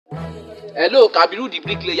Hello, Kabiru the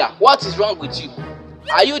bricklayer. What is wrong with you?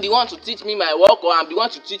 Are you the one to teach me my work or I'm the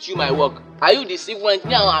one to teach you my work? Are you the civil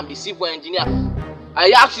engineer or I'm the civil engineer?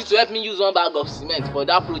 I asked you to help me use 1 bag of cement for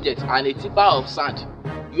that project and a tipper of sand.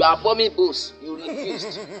 You are forming boss. You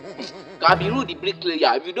refused. Kabiru the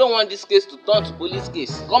bricklayer, if you don't want this case to turn to police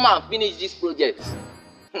case, come and finish this project.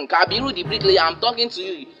 Kabiru the bricklayer, I'm talking to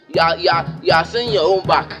you. You are saying your own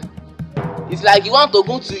back. It's like you want to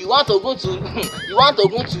go to.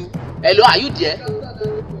 Hello, are you there?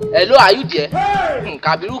 Hello, are you there?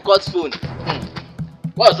 Kabiru cut phone.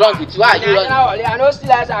 What's wrong with you? Why are you running? I know still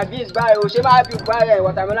like beans buy. She might help you buy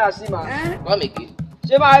watermelon and sima. Come again.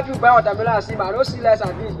 She might help you buy watermelon and sima. I know still like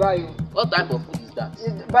beans buy. What type of food is that?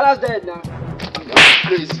 It's balanced diet now.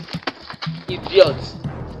 Crazy. Idiot.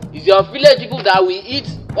 It's your village people that will eat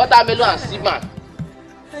watermelon and sima.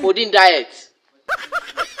 Fooding diet.